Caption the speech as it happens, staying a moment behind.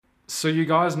So you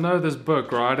guys know this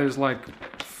book, right? It's like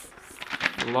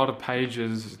a lot of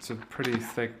pages. It's a pretty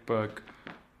thick book.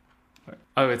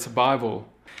 Oh, it's a Bible.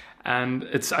 And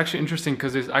it's actually interesting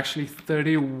because there's actually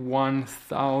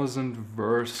 31,000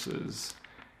 verses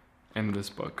in this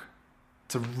book.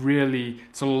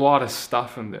 It's a lot of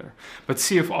stuff in there. But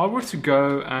see, if I were to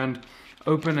go and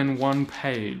open in one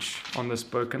page on this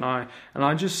book and I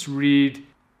just read,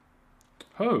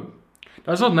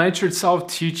 does not nature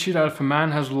itself teach you that if a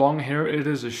man has long hair, it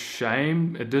is a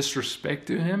shame, a disrespect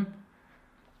to him?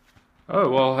 Oh,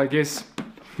 well, I guess,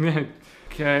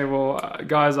 okay, well,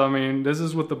 guys, I mean, this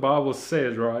is what the Bible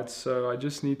says, right? So I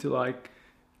just need to,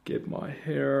 get my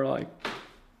hair,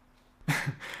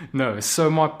 No, so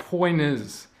my point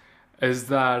is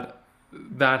that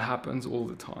happens all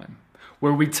the time.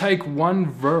 Where we take one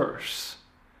verse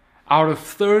out of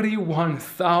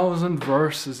 31,000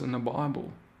 verses in the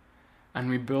Bible and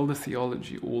we build a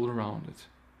theology all around it.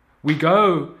 We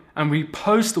go and we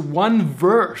post one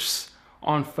verse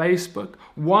on Facebook,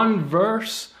 one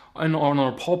verse on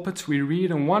our pulpits we read,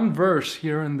 and one verse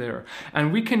here and there.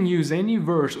 And we can use any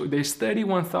verse. There's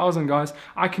 31,000 guys.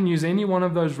 I can use any one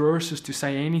of those verses to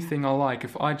say anything I like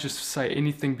if I just say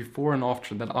anything before and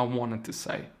after that I wanted to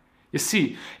say. You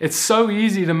see, it's so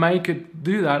easy to make it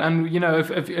do that. And,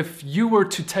 if you were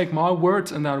to take my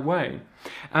words in that way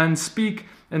and speak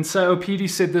and say, oh, Petey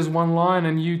said there's one line,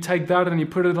 and you take that and you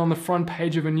put it on the front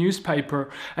page of a newspaper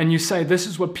and you say, this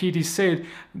is what Petey said,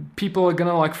 people are going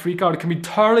to freak out. It can be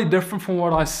totally different from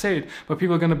what I said, but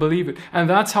people are going to believe it. And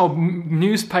that's how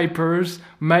newspapers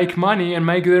make money and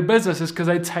make their businesses, because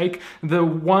they take the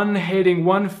one heading,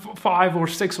 5 or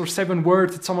 6 or 7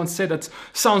 words that someone said that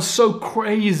sounds so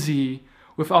crazy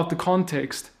without the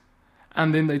context,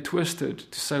 and then they twist it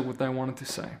to say what they wanted to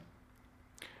say.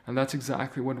 And that's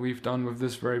exactly what we've done with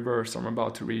this very verse I'm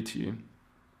about to read to you.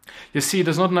 You see,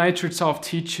 does not nature itself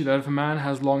teach you that if a man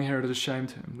has long hair, it is a shame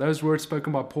to him? Those words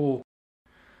spoken by Paul.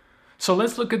 So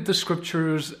let's look at the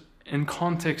scriptures in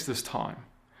context this time.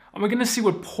 And we're going to see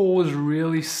what Paul is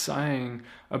really saying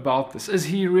about this. Is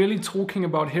he really talking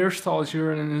about hairstyles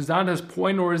here, and is that his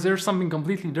point, or is there something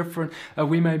completely different that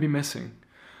we may be missing?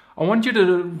 I want you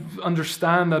to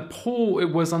understand that Paul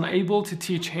was unable to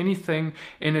teach anything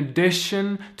in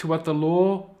addition to what the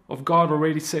law of God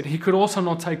already said. He could also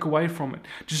not take away from it.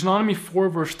 Deuteronomy 4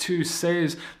 verse 2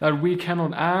 says that we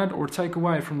cannot add or take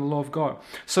away from the law of God.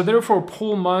 So therefore,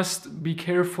 Paul must be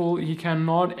careful. He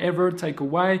cannot ever take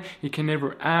away. He can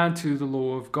never add to the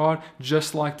law of God,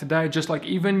 just like today, just like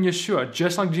even Yeshua,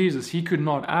 just like Jesus. He could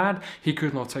not add. He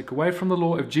could not take away from the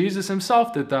law. If Jesus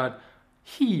himself did that,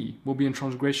 he will be in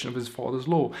transgression of his Father's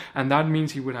law. And that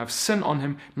means he would have sin on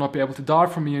him, not be able to die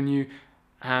for me and you,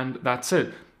 and that's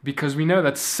it. Because we know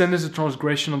that sin is a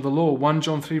transgression of the law. 1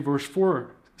 John 3 verse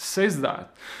 4 says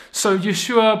that. So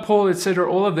Yeshua, Paul,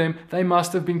 etc., all of them, they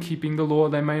must have been keeping the law.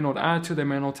 They may not add to, they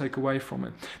may not take away from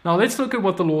it. Now let's look at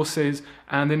what the law says,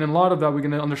 and then in light of that, we're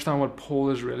going to understand what Paul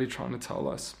is really trying to tell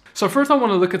us. So first I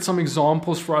want to look at some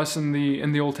examples for us in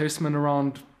the Old Testament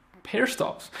around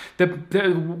hairstyles.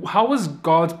 What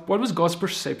was God's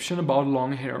perception about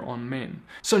long hair on men?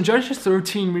 So in Judges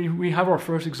 13, we have our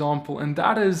first example, and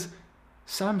that is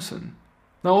Samson.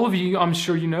 Now all of you, I'm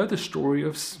sure you know the story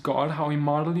of God, how he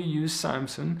mightily used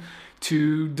Samson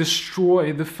to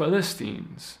destroy the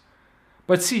Philistines.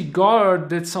 But see, God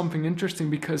did something interesting,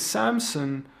 because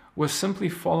Samson was simply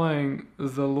following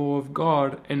the law of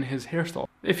God in his hairstyle.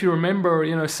 If you remember,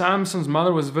 Samson's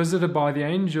mother was visited by the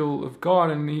angel of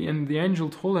God, and the angel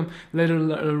told him, let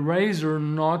a razor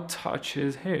not touch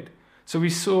his head. So we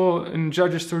saw in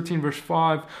Judges 13 verse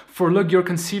 5, for look, you're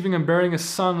conceiving and bearing a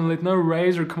son, and let no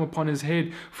razor come upon his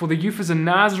head. For the youth is a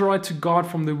Nazarite to God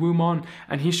from the womb on,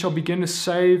 and he shall begin to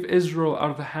save Israel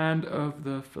out of the hand of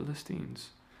the Philistines.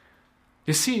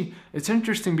 You see, it's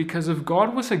interesting, because if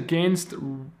God was against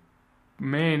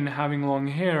men having long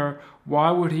hair, why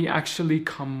would he actually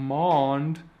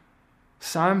command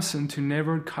Samson to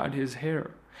never cut his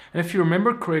hair? And if you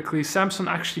remember correctly, Samson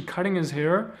actually cutting his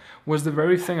hair was the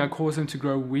very thing that caused him to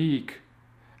grow weak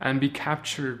and be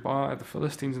captured by the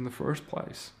Philistines in the first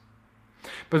place.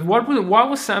 But why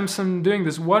was Samson doing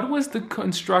this? What was the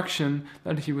instruction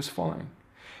that he was following?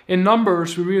 In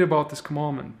Numbers, we read about this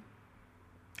commandment.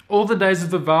 All the days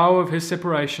of the vow of his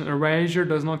separation, a razor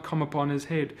does not come upon his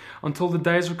head, until the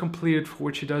days are completed for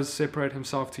which he does separate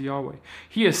himself to Yahweh.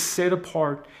 He is set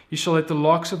apart. He shall let the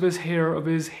locks of his hair of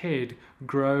his head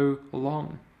grow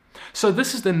long. So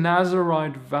this is the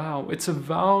Nazirite vow. It's a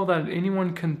vow that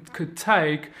anyone could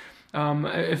take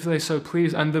if they so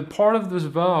please. And the part of this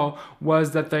vow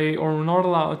was that they are not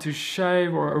allowed to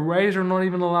shave, or a razor not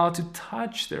even allowed to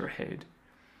touch their head.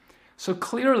 So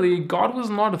clearly, God was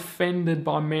not offended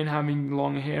by men having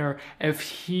long hair if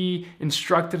he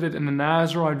instructed it in the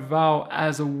Nazirite vow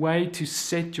as a way to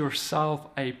set yourself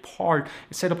apart.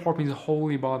 Set apart means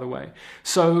holy, by the way.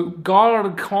 So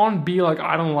God can't be like,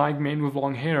 I don't like men with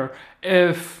long hair,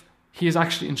 if he is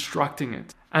actually instructing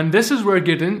it. And this is where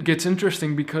it gets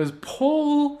interesting, because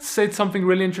Paul said something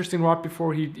really interesting right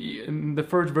before in the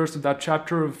first verse of that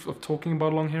chapter of talking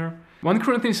about long hair. 1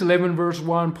 Corinthians 11 verse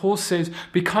 1, Paul says,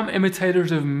 become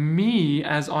imitators of me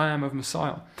as I am of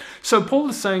Messiah. So Paul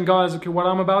is saying, guys, okay, what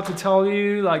I'm about to tell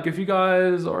you, like if you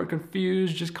guys are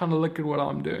confused, just kind of look at what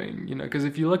I'm doing, because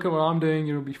if you look at what I'm doing,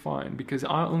 you'll be fine, because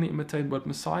I only imitate what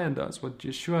Messiah does, what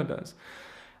Yeshua does.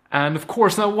 And of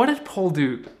course, now what did Paul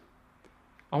do?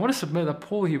 I want to submit that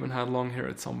Paul even had long hair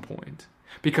at some point,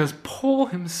 because Paul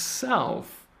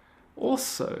himself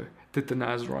also did the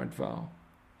Nazirite vow.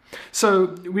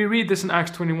 So we read this in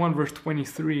Acts 21 verse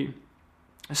 23.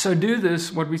 So do this,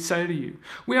 what we say to you.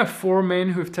 We have 4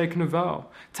 men who have taken a vow.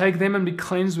 Take them and be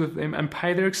cleansed with them, and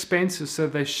pay their expenses so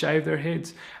that they shave their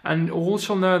heads. And all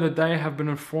shall know that they have been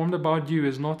informed about you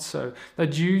is not so,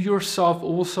 that you yourself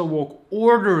also walk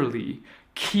orderly,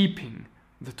 keeping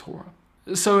the Torah.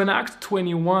 So in Acts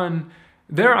 21,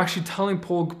 they're actually telling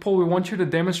Paul, we want you to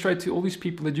demonstrate to all these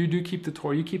people that you do keep the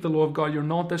Torah, you keep the law of God, you're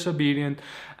not disobedient.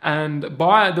 And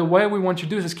by the way we want you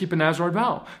to do is keep a Nazirite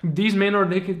vow. These men are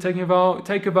taking a vow,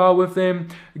 take a vow with them,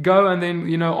 go, and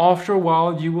then, after a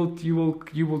while, you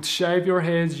will shave your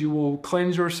heads, you will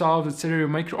cleanse yourselves, etc., you'll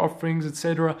make your offerings,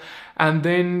 etc. And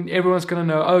then everyone's going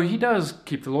to know, oh, he does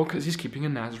keep the law because he's keeping a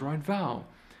Nazirite vow.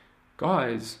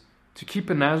 Guys, to keep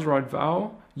a Nazirite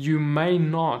vow, you may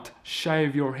not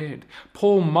shave your head.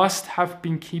 Paul must have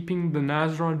been keeping the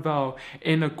Nazirite vow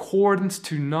in accordance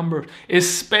to Numbers,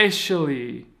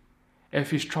 especially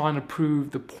if he's trying to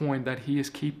prove the point that he is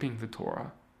keeping the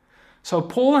Torah. So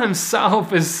Paul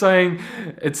himself is saying,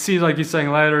 it seems like he's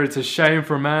saying later, it's a shame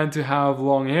for a man to have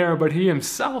long hair, but he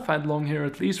himself had long hair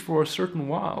at least for a certain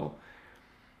while.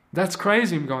 That's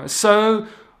crazy, guys. So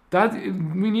that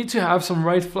we need to have some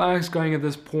red flags going at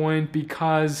this point,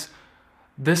 because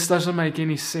this doesn't make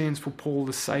any sense for Paul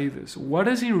to say this. What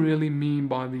does he really mean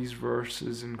by these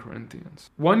verses in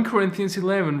Corinthians? 1 Corinthians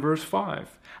 11 verse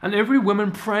 5. And every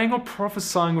woman praying or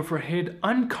prophesying with her head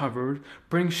uncovered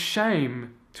brings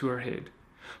shame to her head.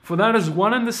 For that is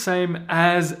one and the same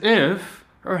as if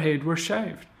her head were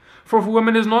shaved. For if a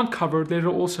woman is not covered, let her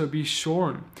also be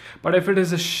shorn. But if it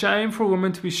is a shame for a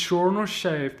woman to be shorn or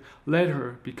shaved, let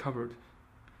her be covered.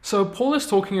 So Paul is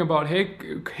talking about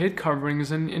head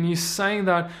coverings, and he's saying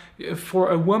that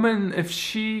for a woman, if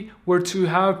she were to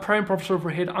have prayer and prophecy over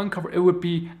her head uncovered, it would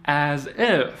be as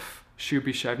if she would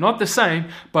be shaved. Not the same,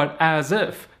 but as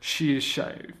if she is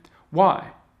shaved.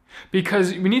 Why?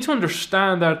 Because we need to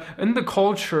understand that in the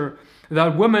culture,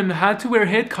 that women had to wear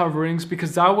head coverings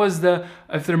because that was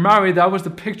if they're married, that was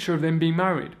the picture of them being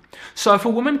married. So if a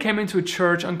woman came into a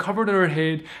church, uncovered her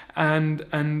head, and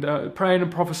praying and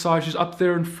prophesying, she's up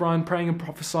there in front, praying and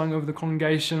prophesying over the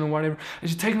congregation or whatever, and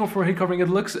she's taking off her head covering, it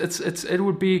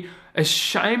would be a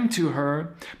shame to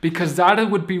her, because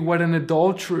that would be what an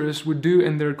adulteress would do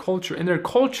in their culture. In their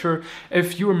culture,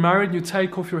 if you were married and you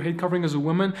take off your head covering as a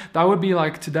woman, that would be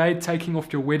like today taking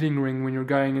off your wedding ring when you're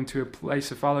going into a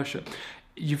place of fellowship.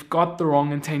 You've got the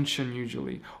wrong intention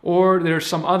usually. Or there's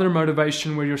some other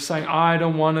motivation where you're saying, I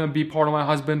don't want to be part of my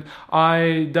husband,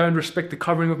 I don't respect the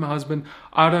covering of my husband,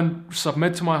 I don't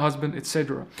submit to my husband,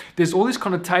 etc. There's all these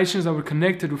connotations that were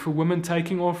connected with a woman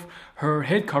taking off her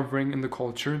head covering in the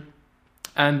culture,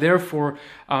 and therefore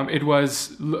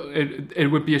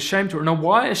it would be a shame to her. Now,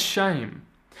 why a shame?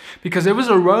 Because there was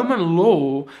a Roman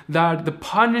law that the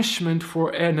punishment for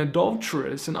an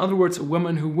adulteress, in other words, a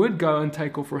woman who would go and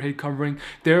take off her head covering,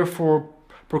 therefore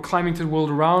proclaiming to the world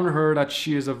around her that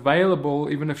she is available,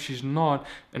 even if she's not,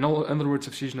 in other words,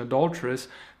 if she's an adulteress,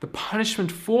 the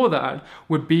punishment for that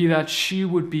would be that she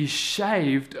would be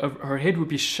shaved, her head would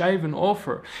be shaven off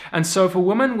her. And so if a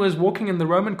woman was walking in the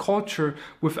Roman culture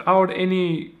without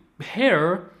any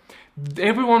hair,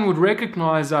 everyone would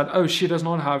recognize that, oh, she does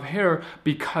not have hair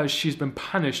because she's been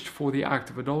punished for the act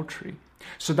of adultery.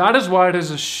 So that is why it is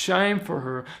a shame for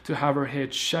her to have her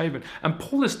head shaven. And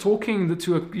Paul is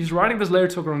he's writing this letter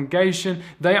to a congregation.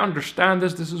 They understand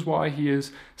this. This is why he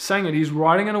is saying it. He's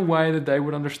writing in a way that they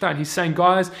would understand. He's saying,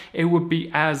 guys, it would be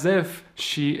as if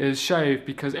she is shaved,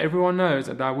 because everyone knows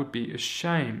that would be a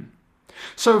shame.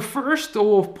 So first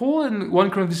off, Paul in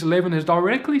 1 Corinthians 11 is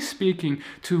directly speaking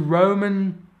to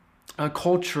Roman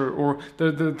culture, or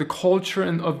the culture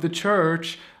of the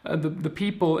church, the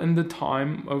people in the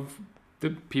time of the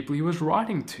people he was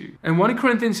writing to. In 1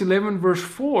 Corinthians 11 verse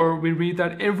 4, we read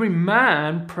that every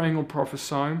man praying or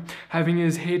prophesying, having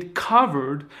his head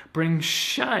covered, brings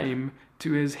shame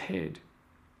to his head.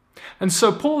 And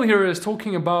so Paul here is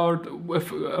talking about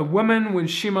if a woman, when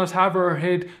she must have her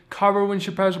head covered when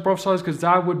she prays or prophesies, because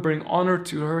that would bring honor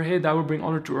to her head, that would bring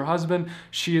honor to her husband.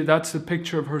 That's the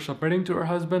picture of her submitting to her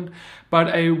husband.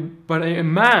 But a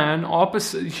man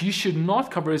opposite, he should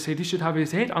not cover his head. He should have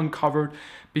his head uncovered,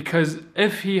 because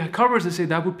if he covers his head,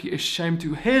 that would be a shame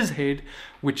to his head,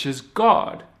 which is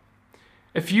God.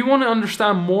 If you want to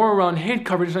understand more around head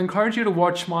coverage, I encourage you to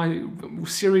watch my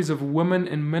series of Women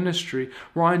in Ministry,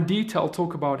 where I in detail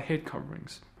talk about head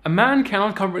coverings. A man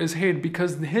cannot cover his head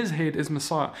because his head is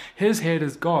Messiah. His head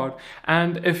is God.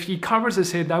 And if he covers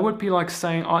his head, that would be like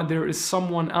saying, there is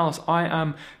someone else. I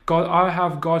am God. I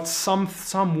have got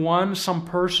someone, some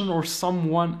person, or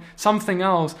something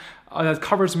else that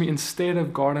covers me instead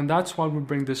of God. And that's why we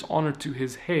bring dishonor to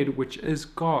his head, which is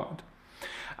God.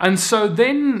 And so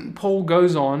then Paul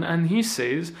goes on and he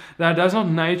says that does not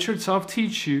nature itself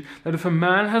teach you that if a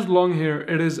man has long hair,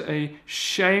 it is a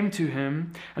shame to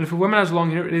him, and if a woman has long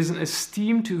hair, it is an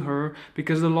esteem to her,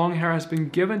 because the long hair has been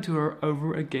given to her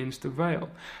over against the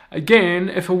veil. Again,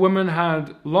 if a woman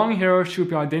had long hair, she would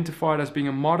be identified as being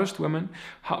a modest woman,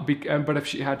 but if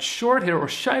she had short hair or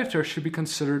shaved hair, she would be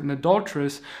considered an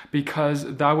adulteress,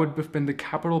 because that would have been the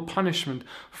capital punishment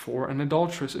for an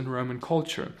adulteress in Roman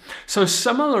culture. So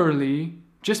similarly,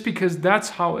 just because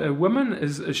that's how a woman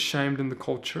is ashamed in the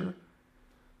culture,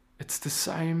 it's the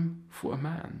same for a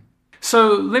man.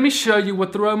 So let me show you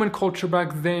what the Roman culture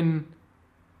back then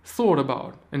thought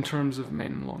about in terms of men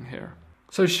and long hair.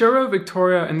 So Shero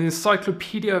Victoria, in the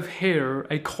Encyclopedia of Hair,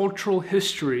 A Cultural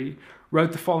History,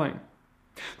 wrote the following.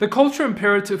 The culture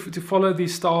imperative to follow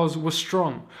these styles was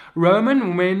strong.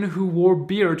 Roman men who wore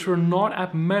beards were not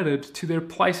admitted to their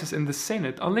places in the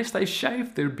Senate unless they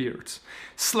shaved their beards.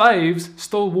 Slaves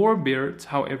still wore beards,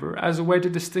 however, as a way to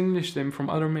distinguish them from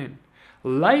other men.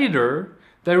 Later,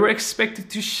 they were expected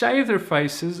to shave their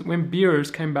faces when beards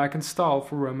came back in style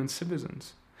for Roman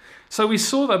citizens. So we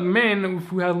saw that men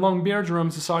who had long beards in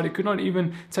Roman society could not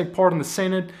even take part in the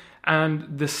Senate,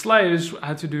 and the slaves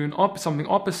had to do something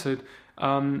opposite,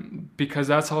 because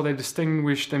that's how they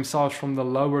distinguished themselves from the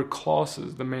lower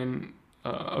classes, the men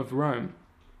of Rome.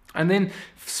 And then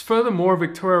furthermore,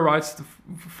 Victoria writes the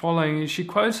following. She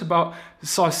quotes about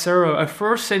Cicero, a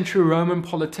 1st century Roman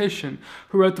politician,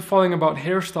 who wrote the following about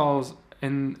hairstyles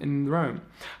in Rome.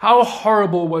 How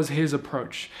horrible was his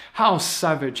approach? How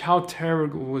savage, how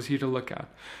terrible was he to look at?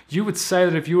 You would say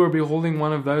that if you were beholding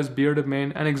one of those bearded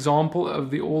men, an example of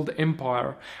the old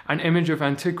empire, an image of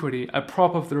antiquity, a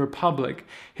prop of the republic.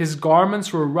 His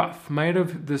garments were rough, made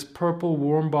of this purple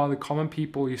worn by the common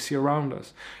people you see around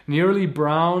us, nearly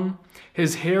brown,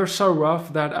 his hair so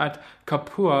rough that at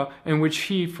Capua, in which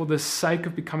he, for the sake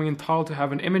of becoming entitled to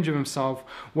have an image of himself,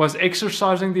 was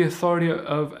exercising the authority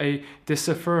of a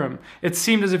deciferum. It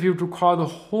seemed as if he would require the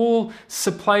whole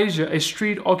Syplasia, a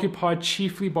street occupied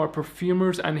chiefly by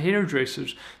perfumers and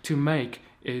hairdressers, to make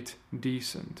it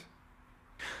decent.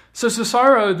 So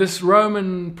Cicero, this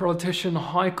Roman politician,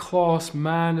 high-class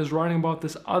man, is writing about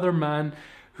this other man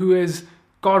who is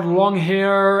got long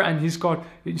hair and he's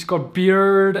got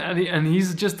beard and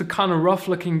he's just the kind of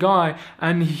rough-looking guy,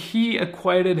 and he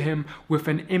equated him with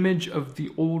an image of the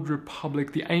old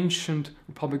republic, the ancient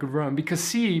Republic of Rome. Because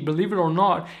see, believe it or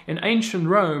not, in ancient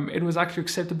Rome, it was actually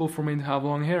acceptable for men to have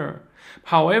long hair.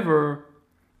 However,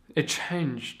 it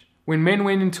changed. When men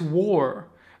went into war,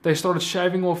 they started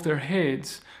shaving off their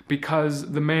heads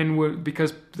because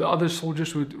the other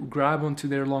soldiers would grab onto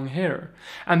their long hair.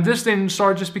 And this then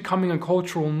started just becoming a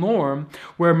cultural norm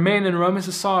where men in Roman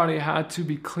society had to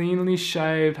be cleanly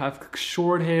shaved, have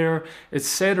short hair,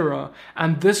 etc.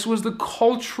 And this was the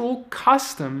cultural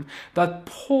custom that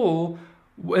Paul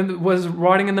was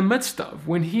writing in the midst of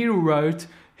when he wrote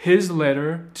his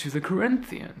letter to the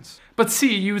Corinthians. But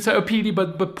see, you would say, oh, PD,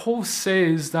 but Paul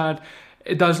says that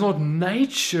it does not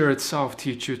nature itself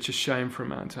teach you to shame for a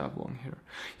man to have long hair.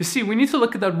 You see, we need to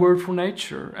look at that word for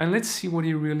nature, and let's see what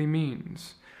he really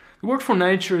means. The word for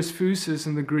nature is physis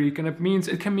in the Greek, and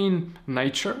it can mean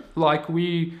nature, like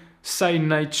we say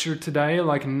nature today,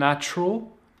 like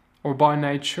natural or by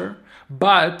nature,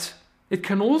 but it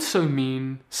can also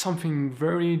mean something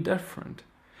very different.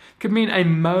 It could mean a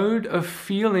mode of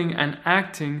feeling and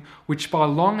acting which by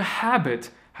long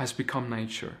habit has become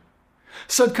nature.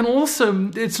 So it can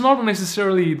also, it's not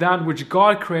necessarily that which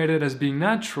God created as being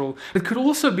natural. It could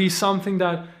also be something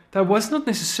that that was not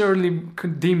necessarily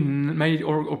deemed, made,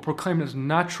 or proclaimed as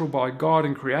natural by God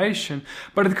in creation,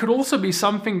 but it could also be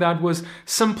something that was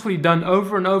simply done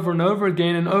over and over and over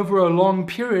again, and over a long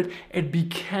period, it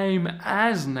became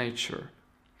as nature.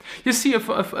 You see, if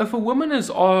a woman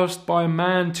is asked by a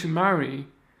man to marry,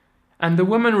 and the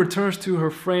woman returns to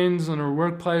her friends and her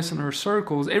workplace and her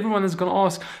circles, everyone is going to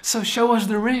ask, so show us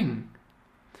the ring.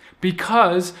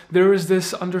 Because there is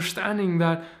this understanding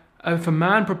that if a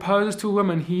man proposes to a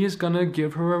woman, he is going to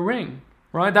give her a ring,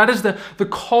 right? That is the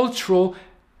cultural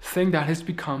thing that has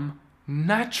become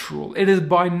natural. It is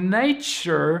by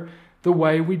nature the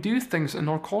way we do things in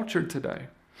our culture today.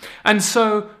 And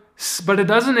so, but it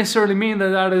doesn't necessarily mean that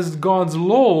that is God's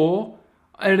law,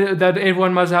 that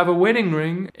everyone must have a wedding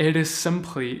ring. It is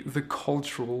simply the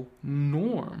cultural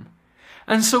norm.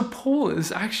 And so Paul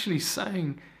is actually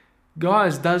saying,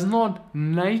 guys, does not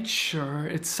nature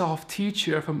itself teach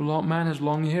you if a man has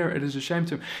long hair, it is a shame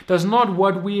to him? Does not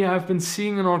what we have been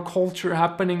seeing in our culture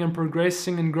happening and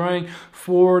progressing and growing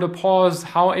for the past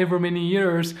however many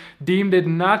years deemed it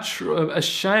natural, a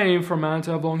shame for a man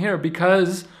to have long hair?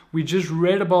 Because we just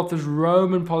read about this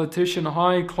Roman politician, a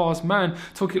high-class man,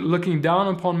 looking down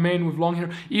upon men with long hair,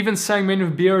 even saying men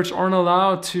with beards aren't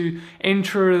allowed to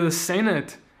enter the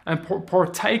Senate and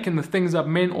partake in the things that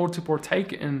men ought to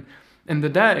partake in the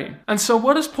day. And so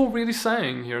what is Paul really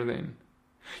saying here then?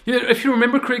 If you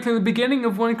remember correctly, in the beginning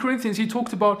of 1 Corinthians, he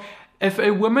talked about if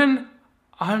a woman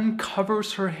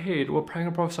uncovers her head while praying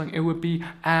and prophesying, it would be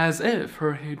as if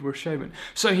her head were shaven.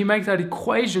 So he makes that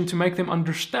equation to make them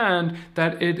understand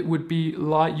that it would be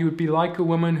like, you would be like a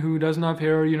woman who doesn't have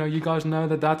hair. You guys know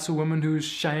that that's a woman who's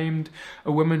shamed,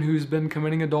 a woman who's been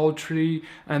committing adultery,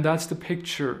 and that's the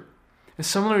picture. And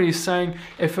similarly, he's saying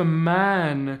if a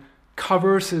man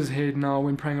covers his head now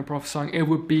when praying and prophesying, it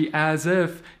would be as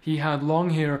if he had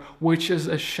long hair, which is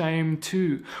a shame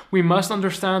too. We must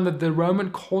understand that the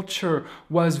Roman culture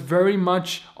was very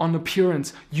much on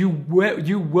appearance. You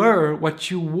were what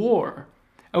you wore.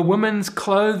 A woman's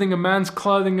clothing, a man's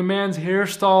clothing, a man's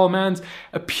hairstyle, a man's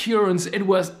appearance, it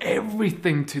was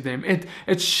everything to them.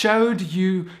 It showed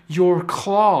you your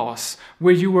class,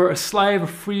 where you were a slave, a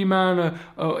free man,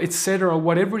 etc.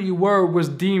 Whatever you were was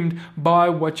deemed by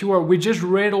what you were. We just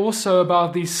read also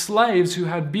about these slaves who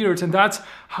had beards, and that's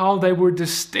how they were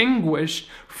distinguished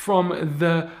from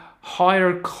the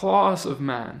higher class of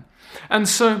man. And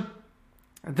so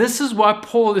this is why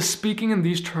Paul is speaking in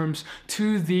these terms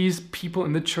to these people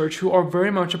in the church who are very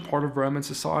much a part of Roman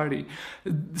society.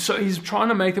 So he's trying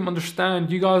to make them understand,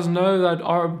 you guys know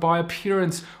that by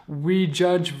appearance, we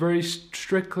judge very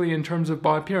strictly in terms of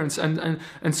by appearance. And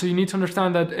so you need to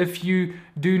understand that if you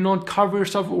do not cover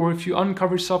yourself, or if you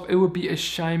uncover yourself, it would be a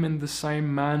shame in the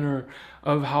same manner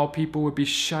of how people would be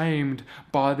shamed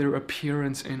by their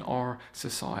appearance in our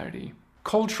society.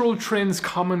 Cultural trends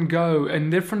come and go, and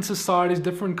different societies,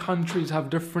 different countries have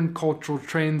different cultural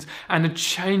trends, and it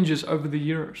changes over the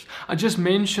years. I just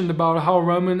mentioned about how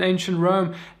ancient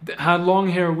Rome had long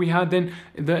hair. We had then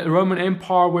the Roman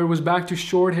Empire, where it was back to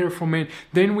short hair for men.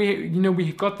 Then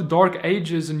we got the Dark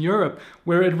Ages in Europe,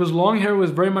 where it was long hair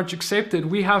was very much accepted.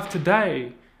 We have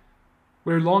today,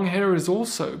 where long hair has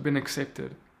also been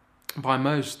accepted by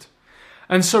most.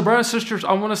 And so, brothers and sisters,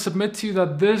 I want to submit to you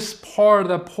that this part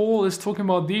that Paul is talking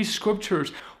about, these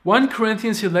scriptures, 1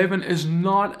 Corinthians 11 is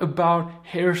not about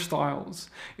hairstyles.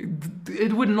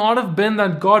 It would not have been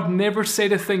that God never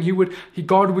said a thing.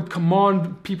 God would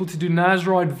command people to do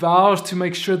Nazirite vows to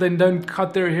make sure they don't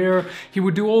cut their hair. He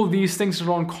would do all these things that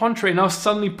are on contrary. Now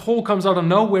suddenly Paul comes out of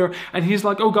nowhere and he's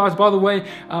like, oh guys, by the way,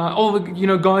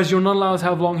 guys, you're not allowed to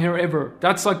have long hair ever.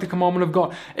 That's like the commandment of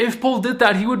God. If Paul did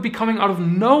that, he would be coming out of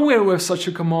nowhere with such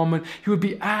a commandment. He would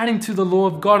be adding to the law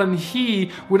of God, and he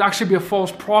would actually be a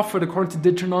false prophet according to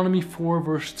Deuteronomy 4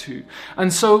 verse 2.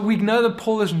 And so we know that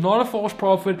Paul is not a false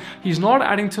prophet. He's not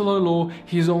adding to the law.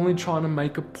 He's only trying to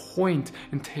make a point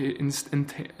in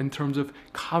terms of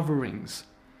coverings.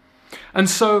 And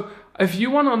so if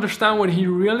you want to understand what he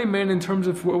really meant in terms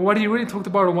of what he really talked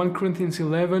about in 1 Corinthians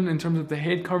 11 in terms of the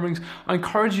head coverings, I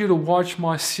encourage you to watch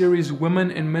my series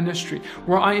Women in Ministry,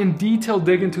 where I in detail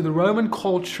dig into the Roman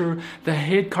culture, the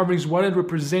head coverings, what it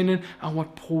represented, and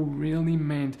what Paul really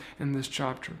meant in this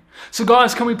chapter. So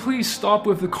guys, can we please stop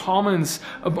with the comments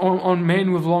on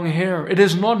men with long hair? It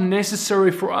is not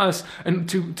necessary for us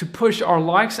to push our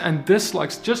likes and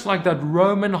dislikes, just like that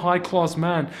Roman high-class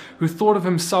man who thought of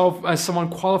himself as someone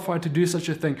qualified to do such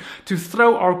a thing, to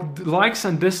throw our likes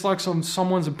and dislikes on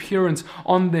someone's appearance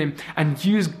on them and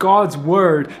use God's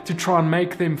word to try and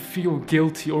make them feel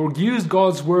guilty, or use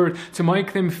God's word to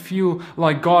make them feel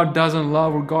like God doesn't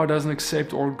love or God doesn't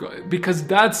accept, or because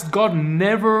God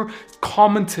never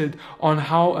commented on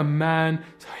how a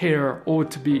man's hair ought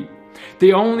to be.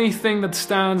 The only thing that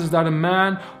stands is that a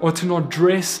man ought to not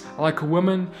dress like a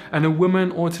woman, and a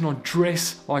woman ought to not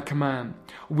dress like a man.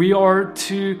 We are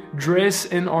to dress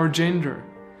in our gender.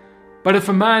 But if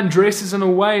a man dresses in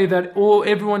a way that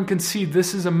everyone can see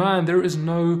this is a man, there is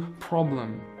no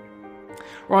problem.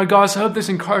 Alright guys, I hope this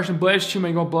encouragement blessed you.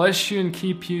 May God bless you and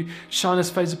keep you, shine His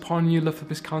face upon you, lift up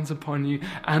His countenance upon you,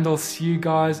 and I'll see you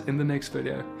guys in the next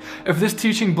video. If this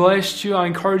teaching blessed you, I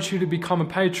encourage you to become a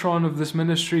patron of this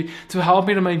ministry to help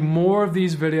me to make more of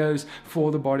these videos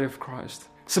for the body of Christ.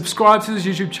 Subscribe to this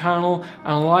YouTube channel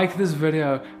and like this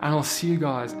video, and I'll see you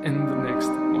guys in the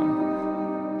next